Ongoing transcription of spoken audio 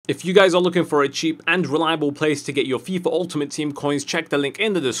If you guys are looking for a cheap and reliable place to get your FIFA Ultimate Team coins, check the link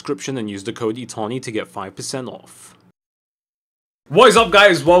in the description and use the code ITANI to get 5% off. What is up,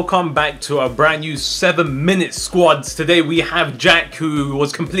 guys? Welcome back to a brand new 7-minute squads. Today we have Jack, who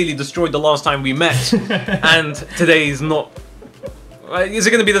was completely destroyed the last time we met. And today is not... Is it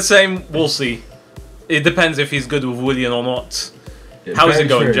going to be the same? We'll see. It depends if he's good with Willian or not. How is it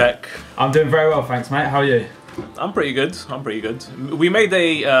going, Jack? I'm doing very well, thanks, mate. How are you? I'm pretty good. I'm pretty good. We made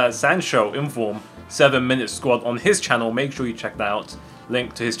a Sancho Inform 7-minute squad on his channel. Make sure you check that out.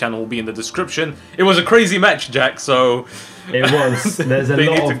 Link to his channel will be in the description. It was a crazy match, Jack, so... It was. There's a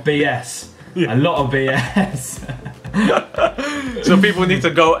lot of BS. Yeah. A lot of BS. So people need to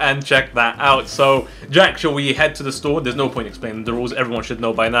go and check that out. So, Jack, shall we head to the store? There's no point explaining the rules. Everyone should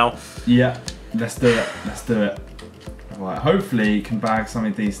know by now. Yeah, let's do it. Let's do it. Right, hopefully you can bag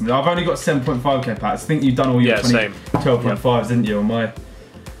something decent. I've only got 7.5k packs. I think you've done all your 12.5s, didn't you, on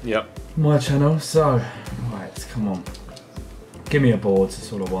my channel. So, right, come on. Give me a board,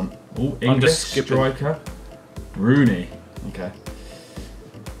 that's all I want. Oh, English striker. Rooney. Okay.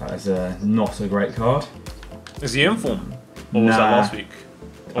 That is not a great card. Is he Inform? Or was that last week?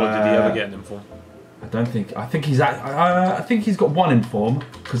 Or did he ever get an Inform? I don't think. I think he's got one Inform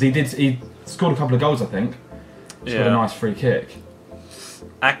because he scored a couple of goals, I think. He's got a nice free kick.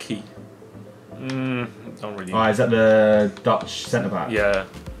 Aki. Don't really. Is that the Dutch centre back? Yeah.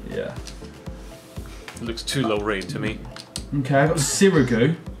 Yeah. Looks too low rated to me. Okay, I've got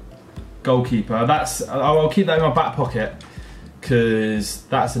Sirigu, goalkeeper. I'll keep that in my back pocket because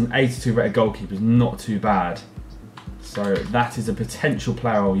that's an 82 rated goalkeeper. It's not too bad. So that is a potential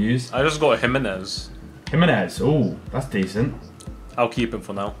player I'll use. I just got Jimenez. Jimenez. Oh, that's decent. I'll keep him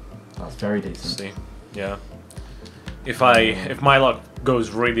for now. That's very decent. Let's see. Yeah. If my luck goes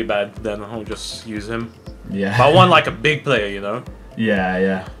really bad, then I'll just use him. Yeah. But I want like a big player, you know. Yeah,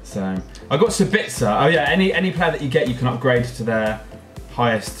 yeah. So I got Sabitzer. Oh yeah, any player that you get, you can upgrade to their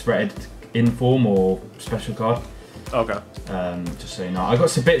highest rated Inform or special card. Okay. Just so you know, I got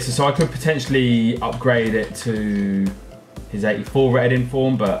Sabitzer, so I could potentially upgrade it to his 84 rated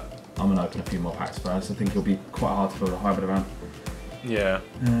Inform, but I'm gonna open a few more packs first. I think it'll be quite hard to build a hybrid around. Yeah.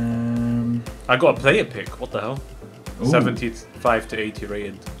 I got a player pick. What the hell? Ooh. 75 to 80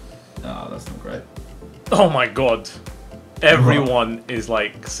 rated. Oh, that's not great. Oh my god. Everyone is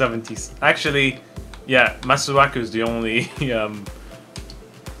like 70. Actually, yeah, Masuaku is the only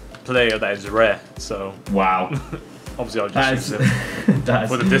player that is rare. So wow. Obviously, I'll just use him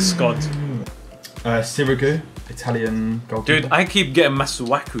for the discard. Sirigu, Italian goalkeeper. Dude, I keep getting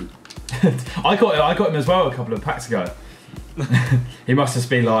Masuaku. I got him as well a couple of packs ago. He must just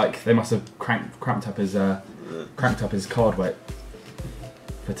be like they must have cranked up his card weight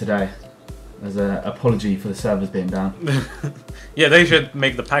for today. As an apology for the servers being down. Yeah, they should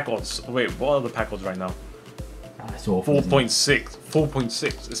make the pack odds. Wait, what are the pack odds right now? It's awful. 4.6.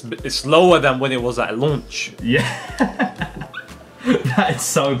 4.6. It's lower than when it was at launch. Yeah. That is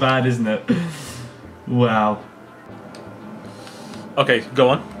so bad, isn't it? Wow. Okay, go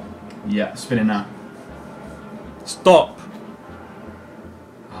on. Yeah, spinning now. Stop.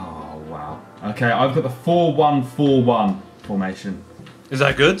 Oh, wow. Okay, I've got the 4-1-4-1 formation. Is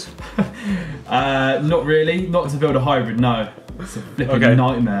that good? Not really. Not to build a hybrid, no. It's a flipping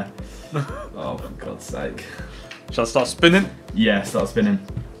nightmare. Oh, for God's sake. Shall I start spinning? Yeah, start spinning.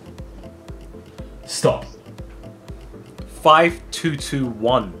 Stop.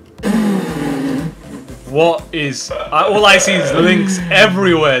 5-2-2-1. What is... all I see is links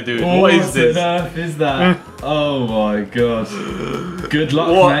everywhere, dude. What is this? What on earth is that? Oh my god. Good luck,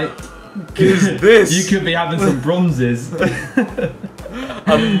 mate. What is this? You could be having some bronzes.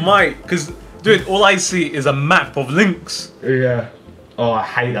 I might, because, dude, all I see is a map of links. Yeah. Oh, I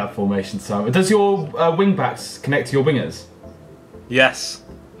hate that formation so much. Does your wing backs connect to your wingers? Yes.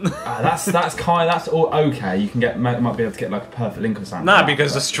 That's all okay. You can might be able to get like a perfect link or something. Nah,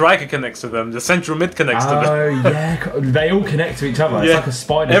 because the striker connects to them, the central mid connects to them. Oh yeah, they all connect to each other. It's like a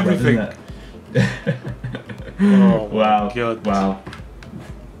spider web, isn't it? Oh wow. My God. Wow.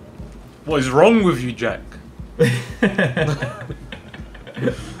 What is wrong with you, Jack?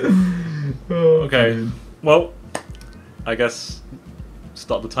 Okay, well, I guess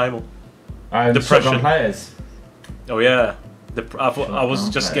start the timer. Depression players. Oh yeah, I was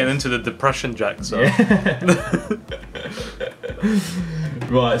just getting into the depression, Jack. So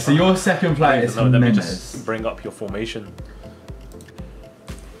right, so your second player is Let me just bring up your formation.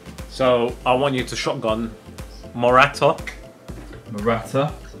 So I want you to shotgun Morata,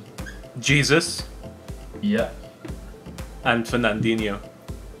 Jesus, yeah, and Fernandinho.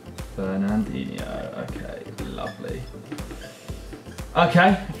 Fernandinho, okay, lovely.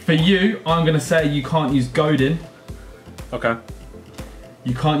 Okay, For you, I'm going to say you can't use Godin. Okay.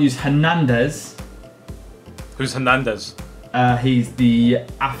 You can't use Hernandez. Who's Hernandez? He's the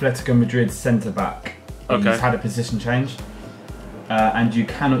Atletico Madrid centre-back. Okay. He's had a position change. And you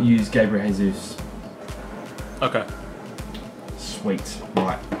cannot use Gabriel Jesus. Okay. Sweet.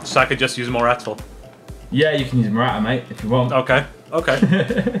 Right. So I could just use Morata. Yeah, you can use Morata, mate, if you want. Okay.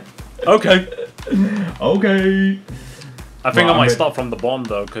 Okay. Okay. Okay. I think I might start from the bottom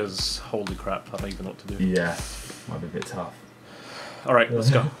though, because holy crap, I don't even know what to do. Yeah. Might be a bit tough. Alright,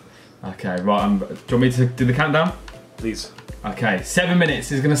 let's go. Okay, right. Do you want me to do the countdown? Please. Okay, 7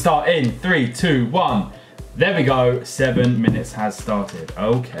 minutes is going to start in 3, 2, 1. There we go. 7 minutes has started.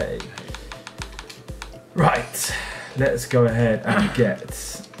 Okay. Right. Let's go ahead and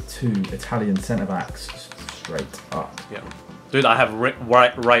get 2 Italian centre backs straight up. Yeah. Dude, I have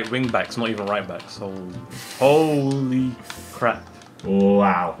right wing backs, not even right backs. Holy crap.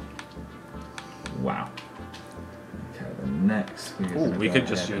 Wow. Wow. Okay, the next we could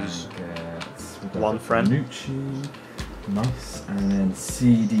just use one friend. Nucci. Nice. And then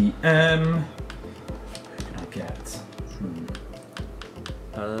CDM. Who can I get?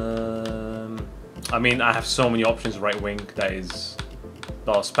 I mean, I have so many options right wing that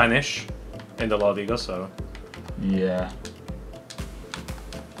are Spanish in the La Liga, so. Yeah.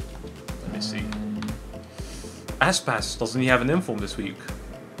 Let me see. Aspas, doesn't he have an inform this week?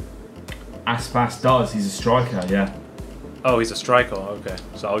 Aspas does, he's a striker, yeah. Oh, he's a striker, okay.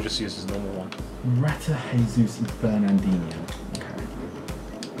 So I'll just use his normal one. Morata, Jesus, and Fernandinho. Okay.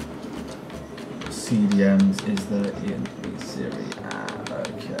 CDMs is the in Serie A,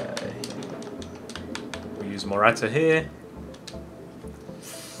 okay. We use Morata here.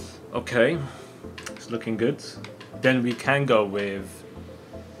 Okay. It's looking good. Then we can go with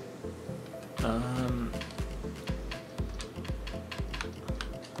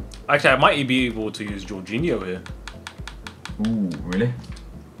actually, I might be able to use Jorginho here. Ooh, really?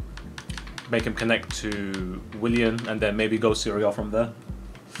 Make him connect to Willian and then maybe go Serie A from there.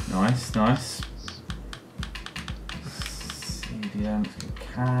 Nice, nice. CDM,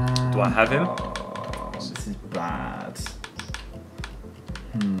 do I have him? Oh, this is bad.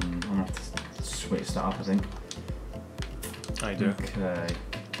 I'm gonna have to switch that up, I think. I do. Okay,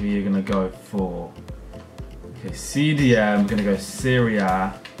 we're gonna go for. Okay, CDM, we're gonna go Serie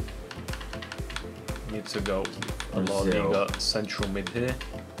A. Need to go La Liga central mid here.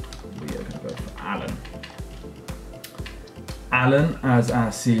 We are going to go for Alan. Alan as our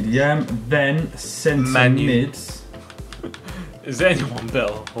CDM, then centre mid. Is there anyone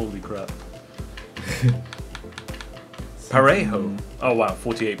better? Holy crap. Parejo. Oh wow,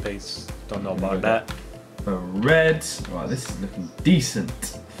 48 pace. Don't know about that. For red. Right, this is looking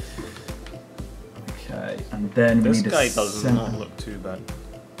decent. Okay, and then this we need guy does not look too bad.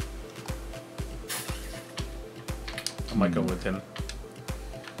 I might go with him.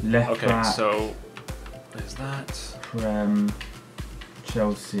 Left back. So there's that. Prem,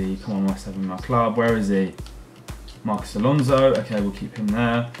 Chelsea. Come on, must have him in my club. Where is he? Marcus Alonso. Okay, we'll keep him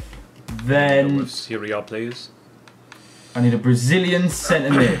there. Then Serie A players. I need a Brazilian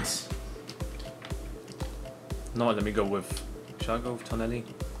centre mid. No, let me go with. Should I go with Tonelli?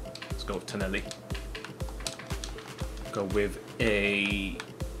 Let's go with Tonelli. Go with a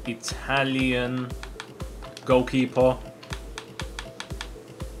Italian goalkeeper.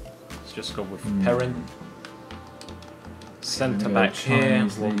 Let's just go with Perrin. Centre back here.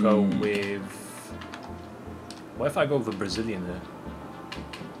 We'll go with. What if I go with a Brazilian there?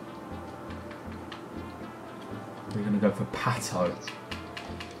 We're going to go for Pato.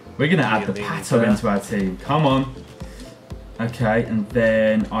 We're going to add the Pato into our team. Come on. Okay, and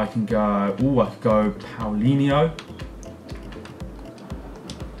then I can go. Ooh, I could go Paulinho.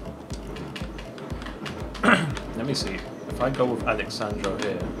 Let me see. If I go with Alexandro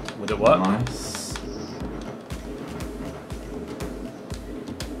here, would it work? Nice.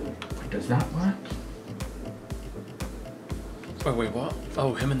 Does that work? Wait, what?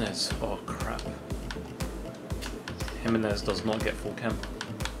 Oh, Jimenez. Oh, crap. Jimenez does not get full chem.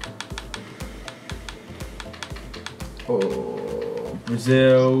 Oh,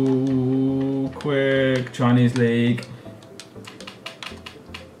 Brazil, quick, Chinese league.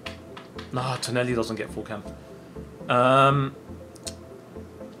 Nah, Tonelli doesn't get full chem.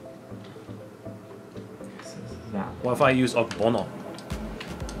 What if I use Ogbono?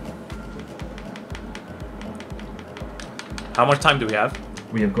 How much time do we have?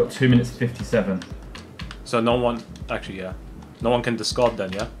 We have got 2 minutes 57. So no one, actually, yeah. No one can discard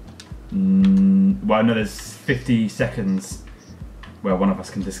then, yeah? Well, no, there's 50 seconds where one of us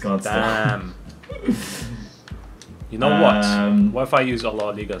can discard Damn. stuff. You know what? What if I use a La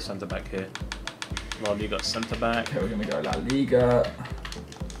Liga centre back here? La Liga centre back. Okay, we're gonna go La Liga.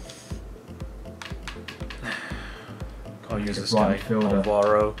 Can't use this guy.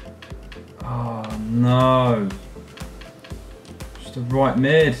 Alvaro. Oh no! Just a right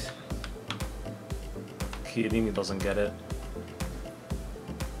mid. Chiellini doesn't get it.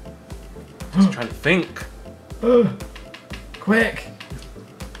 Just trying to think. Quick!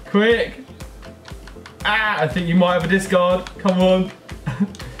 Quick! Ah! I think you might have a discard. Come on.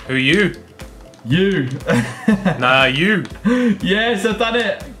 Who are you? You. Nah, you. Yes, I've done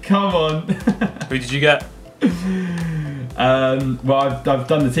it. Come on. Who did you get? Well, I've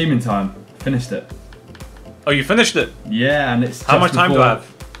done the team in time. Finished it. Oh, you finished it? Yeah, and it's how much time do I have?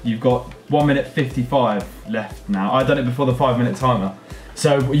 You've got 1 minute 55 left now. I've done it before the 5-minute timer.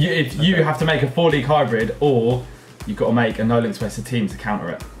 So if you have to make a 4-league hybrid, or you've got to make a no-link spacer team to counter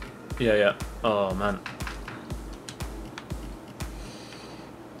it. Yeah, yeah. Oh man.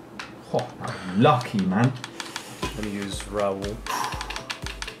 Oh, that was lucky, man. Let me use Raul.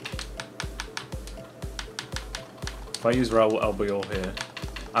 If I use Raul Albiol here,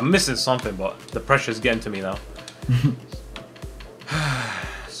 I'm missing something, but the pressure's getting to me now.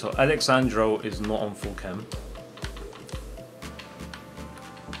 So Alexandro is not on full chem.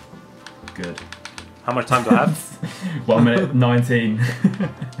 Good. How much time do I have? 1 minute 19.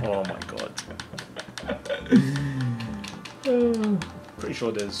 Oh my god. Pretty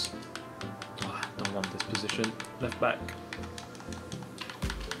sure there's... Oh, I don't want this position. Left back.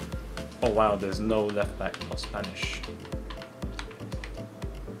 Oh wow, there's no left back for Spanish.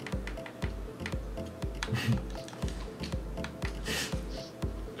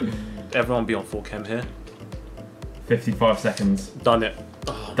 Everyone be on full chem here. 55 seconds. Done it.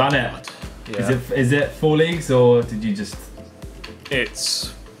 Oh, done it. Yeah. Is it 4 leagues or did you just?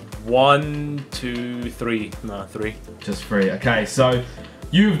 It's 1, 2, 3. No, 3. Just 3. Okay, so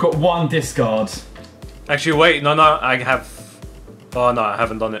you've got 1 discard. Actually, wait. No, I have. Oh no, I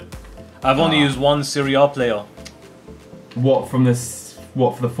haven't done it. I've only used 1 Serie A player. What from this?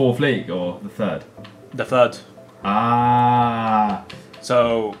 What for the 4th league or the 3rd? The 3rd. Ah.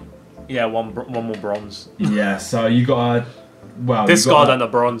 So, yeah, one more bronze. Yeah. So you got a discard and a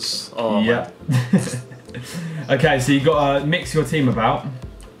bronze. Oh yeah. Okay, so you got to mix your team about.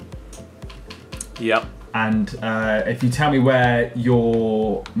 Yep. And if you tell me where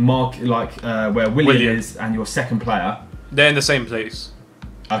your where Willian is and your second player, they're in the same place.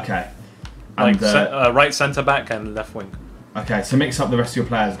 Okay. And right centre back and left wing. Okay, so mix up the rest of your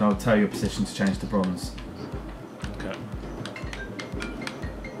players, and I'll tell you your position to change to bronze. Okay.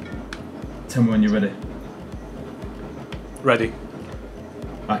 Tell me when you're ready. Ready.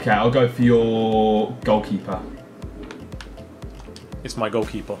 Okay, I'll go for your goalkeeper. It's my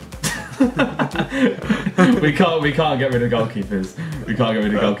goalkeeper. we can't get rid of goalkeepers. We can't get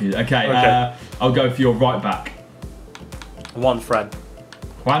rid of goalkeepers. Okay, I'll go for your right back. Juanfran.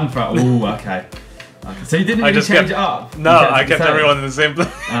 Ooh, okay. So you didn't even change it up? No, I kept everyone in the same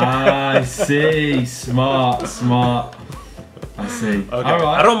place. I see. Smart. I see. Okay. All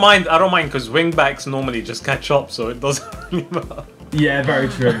right. I don't mind because wing backs normally just catch up, so it doesn't really matter. Yeah, very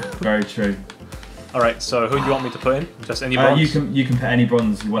true. Very true. All right. So who do you want me to put in? Just any bronze? You can put any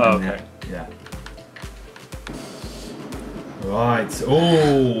bronze you want in there. Yeah. Right.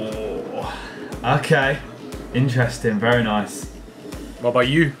 Oh. Okay. Interesting. Very nice. What about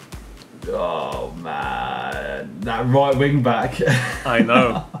you? Oh man, that right wing back. I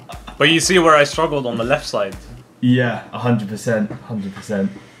know, but you see where I struggled on the left side. Yeah, 100%, 100%.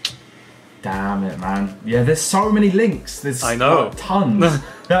 Damn it, man. Yeah, there's so many links. There's tons.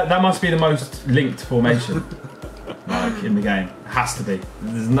 that must be the most linked formation like in the game. It has to be.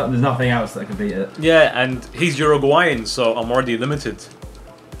 There's nothing else that could beat it. Yeah, and he's Uruguayan, so I'm already limited.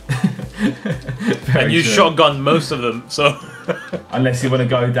 And you shotgun most of them, so. Unless you want to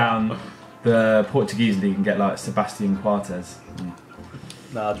go down the Portuguese league and get like Sebastian Coates.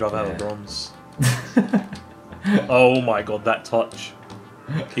 Nah, I'd rather have a bronze. Oh my god, that touch.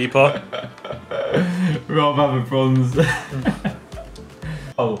 Keeper. Rather have a bronze.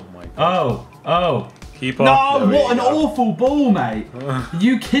 Oh my god. Oh. Keeper. No, what an awful ball, mate. Are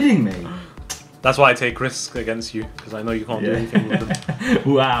you kidding me? That's why I take risks against you, because I know you can't do anything with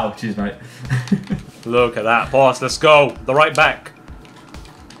them. Wow, cheers, mate. Look at that pass, let's go. The right back.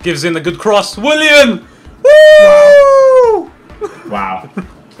 Gives in a good cross. Willian! Woo! Wow.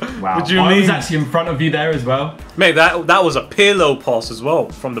 What do you I mean? was actually in front of you there as well. Mate, that was a Pirlo pass as well,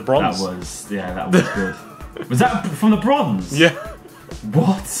 from the bronze. That was good. Was that from the bronze? Yeah.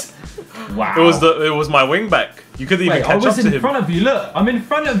 What? Wow. It was my wing back. You couldn't even catch up to him. I was in front of you. Look, I'm in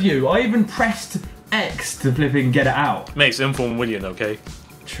front of you. I even pressed X to flipping get it out. Mate, it's inform Willian, okay?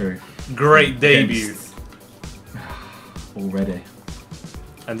 True. Great debut. Already.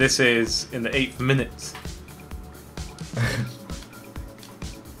 And this is in the 8th minute.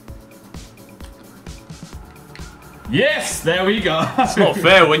 Yes, there we go. It's not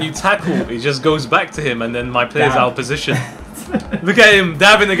fair. When you tackle, it just goes back to him and then my player's out of position. Look at him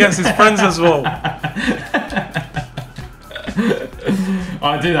dabbing against his friends as well.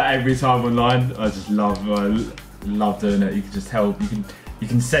 I do that every time online. I just love doing it. You can just help. You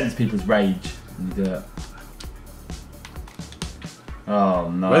can sense people's rage when you do it. Oh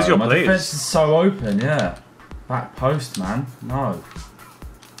no! Where's your My players? defense is so open. Yeah, back post, man. No.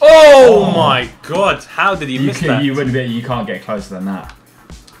 Oh my god! How did he miss that? You wouldn't be. You can't get closer than that.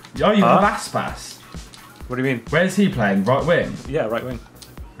 Oh, you got Vaspas. What do you mean? Where's he playing? Right wing. Yeah, right wing.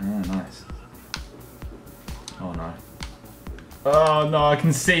 Oh, nice. Oh no. Oh no! I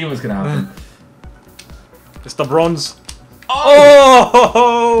can see what's gonna happen. It's the bronze.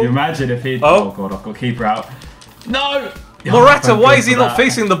 Oh! Can you imagine if he? Oh god! I've got keeper out. No. Morata, why is he not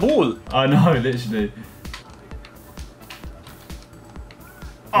facing the ball? I know, literally.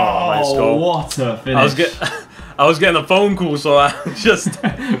 Oh, nice goal. What a finish. I was getting a phone call, so I just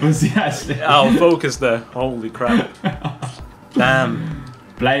was he actually out of focus there. Holy crap. Damn.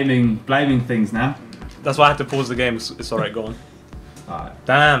 Blaming things now. That's why I had to pause the game. It's alright, go on. Alright.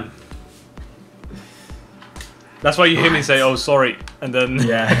 Damn. That's why you hear me say, oh, sorry, and then...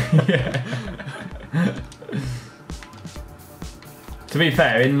 Yeah. To be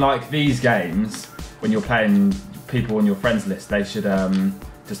fair, in like these games, when you're playing people on your friends list, they should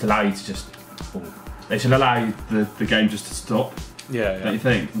just allow you to just... They should allow you the game just to stop. Yeah, Don't you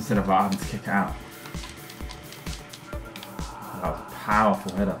think? Instead of like having to kick it out. That was a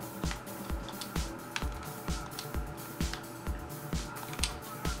powerful header.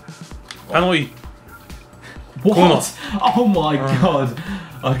 Penalty. What? Corner. Oh my god.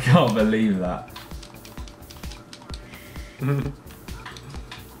 I can't believe that.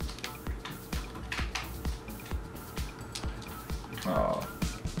 Oh.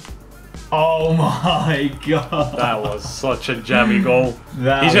 Oh my god. That was such a jammy goal.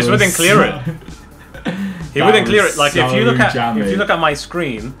 That he just wouldn't clear it. He wouldn't clear it. Like if you look at my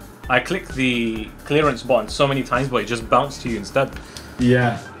screen, I click the clearance button so many times, but it just bounced to you instead.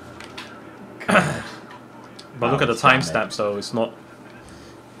 Yeah. But look at the timestamp, so it's not.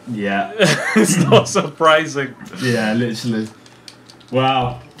 Yeah. It's not surprising. Yeah, literally.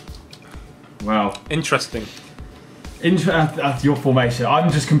 Wow. Wow. Interesting. Your formation.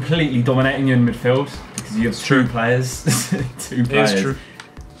 I'm just completely dominating you in midfield because you have two players. Two players. It is true.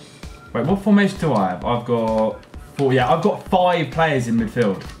 Wait, what formation do I have? I've got 4. Yeah, I've got 5 players in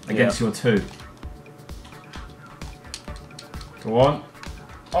midfield against your 2. Go on.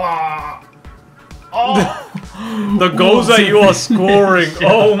 Ah. Oh. The goals that you are scoring.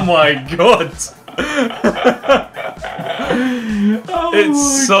 Oh my god.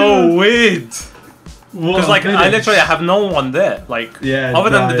 It's so weird. Because like I literally have no one there. Like other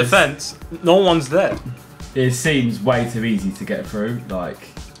than the defense, no one's there. It seems way too easy to get through. Like,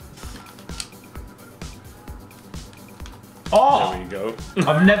 there we go.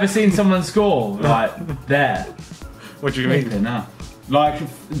 I've never seen someone score like there. What do you mean? Now, like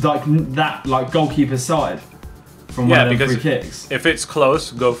that, like goalkeeper side from one of them free kicks. If it's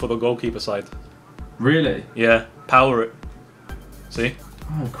close, go for the goalkeeper side. Really? Yeah, power it. See?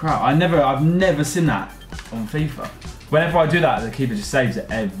 Oh crap! I've never seen that on FIFA. Whenever I do that, the keeper just saves it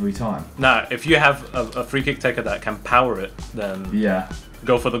every time. Nah, if you have a free kick taker that can power it, then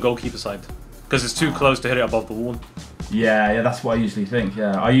go for the goalkeeper side. Because it's too close to hit it above the wall. Yeah, that's what I usually think.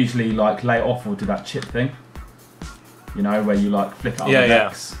 Yeah, I usually like lay it off or do that chip thing. You know, where you like flick it up the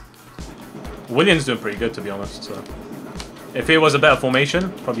decks. Willian's doing pretty good, to be honest. So if he was a better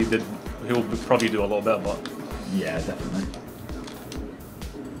formation, he'll probably do a lot better. But yeah, definitely.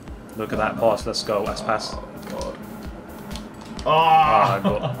 Look at that pass. Let's go. Let's pass. God.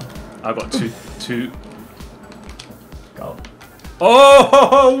 I got two. Goal.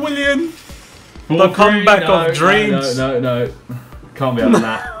 Oh, Willian! The comeback of dreams. No. Can't be having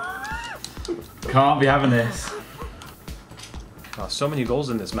that. Can't be having this. Oh, so many goals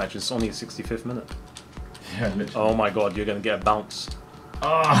in this match. It's only the 65th minute. Yeah, literally. Oh my god, you're gonna get a bounce.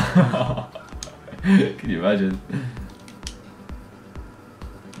 Oh. Can you imagine?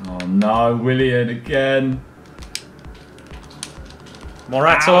 Oh no, Willian again.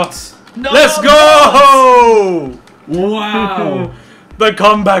 Morata. No, let's go! Wow. The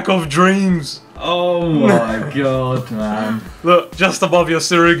comeback of dreams. Oh my god, man. Look, just above your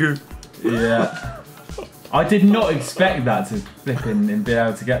Sirigu. Yeah. I did not expect that to flip in and be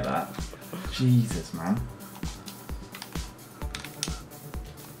able to get that. Jesus, man.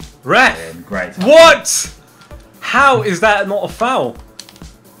 Ref! Great. What? How is that not a foul?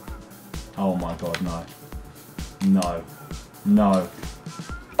 Oh my god, no. No. No.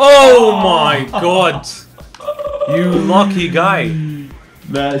 Oh my god. You lucky guy.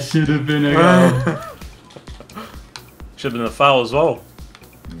 That should have been a goal. Should have been a foul as well.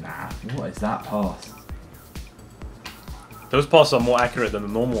 Nah, what is that pass? Those passes are more accurate than the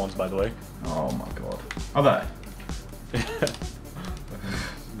normal ones, by the way. Oh my god. Are they?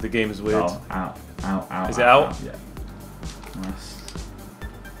 The game is weird. Oh, out. Out, out. Is it out? Yeah. Nice.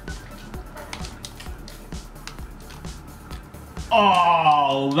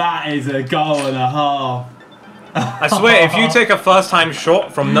 Oh, that is a goal and a half. I swear, if you take a first-time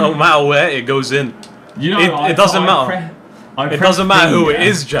shot from no matter where, it goes in. You know, it doesn't matter. It doesn't matter who it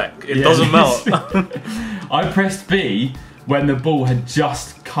is, Jack. It doesn't matter. I pressed B when the ball had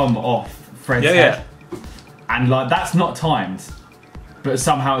just come off Fred's head. And like, that's not timed. But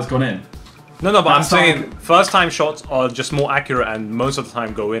somehow it's gone in. No, but I'm saying first-time shots are just more accurate and most of the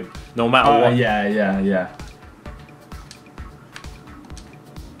time go in, no matter what. Yeah.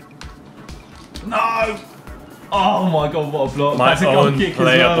 No! Oh my god, what a block. My own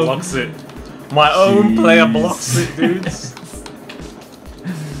player blocks it. My own player blocks it, dudes.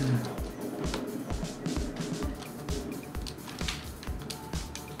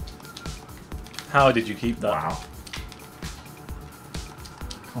 How did you keep that? Wow.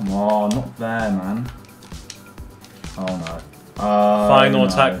 Come on, not there, man. Oh no. Final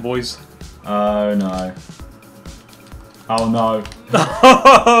attack, boys. Oh no. Oh no.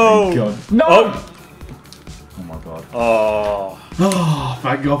 Oh God. No! Oh. Oh my god. Oh. Oh,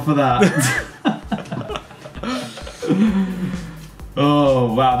 thank God for that.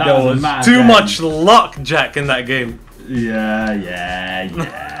 Oh wow, that was a mad too game. much luck, Jack, in that game. Yeah.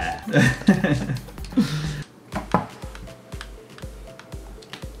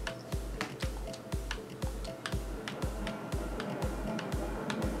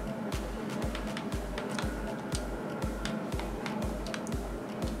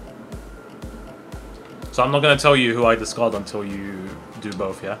 So I'm not going to tell you who I discard until you do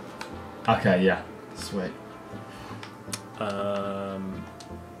both, yeah? Okay, yeah. Sweet.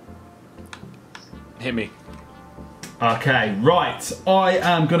 Hit me. Okay, right. I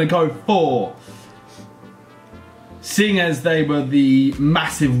am going to go for... Seeing as they were the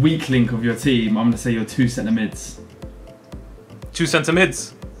massive weak link of your team, I'm going to say your 2 centre mids. 2 centre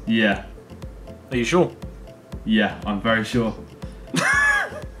mids? Yeah. Are you sure? Yeah, I'm very sure.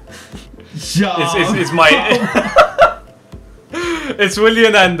 Shut up. It's my... It's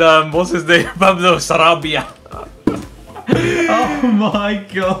Willian and, what's his name? Pablo Sarabia. Oh my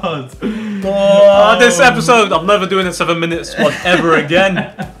god. Oh, this episode, I'm never doing a 7-minute squad ever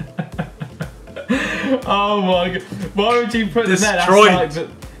again. Oh my god. Why would you put them there?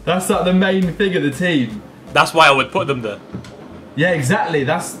 That's like the main thing of the team. That's why I would put them there. Yeah, exactly.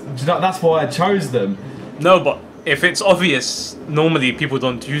 That's why I chose them. No, but if it's obvious, normally people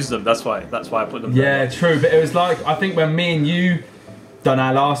don't use them. That's why I put them there. Yeah, true. But it was like, I think when me and you done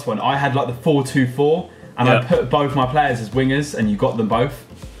our last one, I had like the 4-2-4 and I put both my players as wingers and you got them both.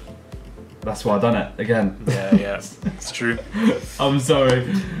 That's why I done it again. Yeah, it's true. I'm sorry.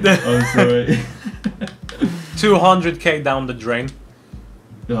 I'm sorry. 200k down the drain.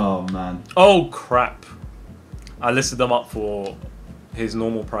 Oh man. Oh crap. I listed them up for his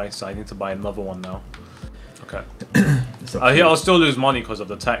normal price, so I need to buy another one now. Okay. I'll still lose money because of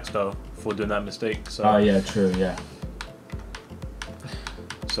the tax though, for doing that mistake. So. Oh yeah, true, yeah.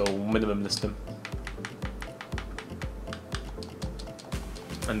 So minimum list him.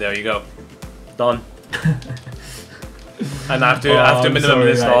 And there you go. Done. And I have to minimum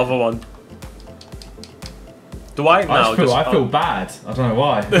list the other one. Do I? No, I feel bad. I don't know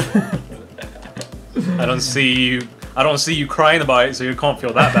why. I don't see you crying about it, so you can't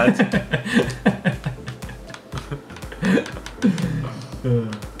feel that bad.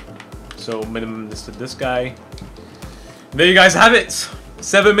 So minimum listed this guy. There you guys have it.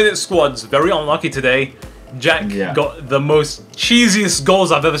 7-minute squads. Very unlucky today. Jack got the most cheesiest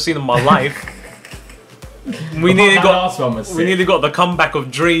goals I've ever seen in my life. We nearly got the comeback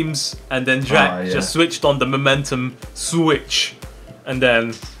of dreams, and then Jack just switched on the momentum switch, and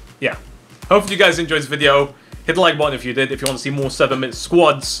then hopefully you guys enjoyed this video. Hit the like button if you did. If you want to see more 7-minute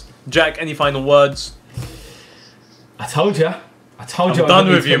squads. Jack, any final words? I told you. I'm done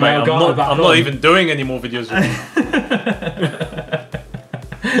with you, mate. I'm not even doing any more videos with you.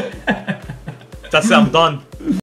 That's it, I'm done.